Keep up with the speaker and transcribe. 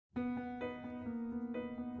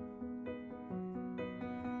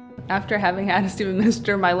After having had a student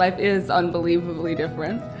minister, my life is unbelievably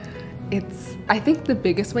different. I think the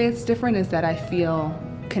biggest way it's different is that I feel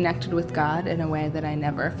connected with God in a way that I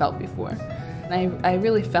never felt before. And I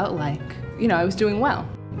really felt like, I was doing well,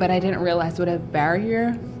 but I didn't realize what a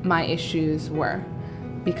barrier my issues were.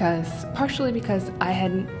 Partially because I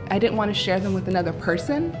didn't want to share them with another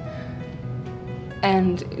person.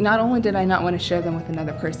 And not only did I not want to share them with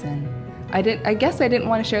another person, I guess I didn't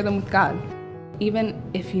want to share them with God. Even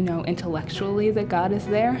if you know intellectually that God is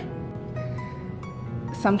there,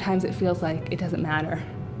 sometimes it feels like it doesn't matter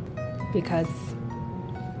because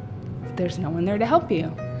there's no one there to help you.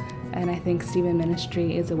 And I think Stephen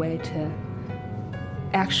Ministry is a way to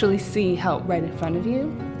actually see help right in front of you.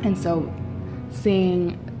 And so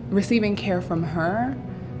receiving care from her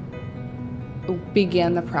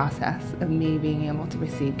began the process of me being able to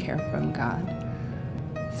receive care from God.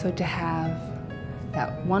 So to have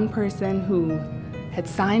that one person who had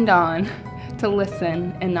signed on to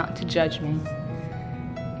listen and not to judge me,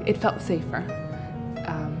 it felt safer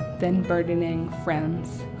than burdening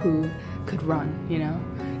friends who could run,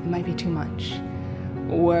 it might be too much,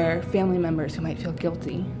 or family members who might feel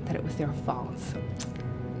guilty that it was their fault.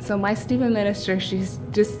 So my Stephen minister, she's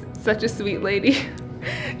just such a sweet lady.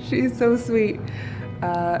 She's so sweet,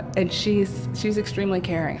 and she's extremely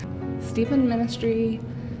caring. Stephen Ministry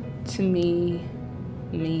to me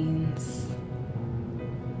means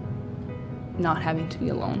not having to be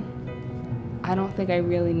alone. I don't think I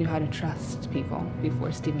really knew how to trust people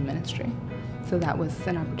before Stephen Ministry, so that was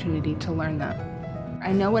an opportunity to learn that.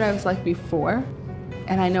 I know what I was like before,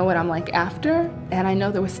 and I know what I'm like after, and I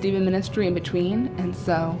know there was Stephen Ministry in between, and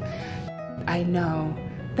so I know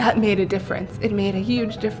that made a difference. It made a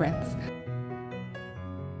huge difference.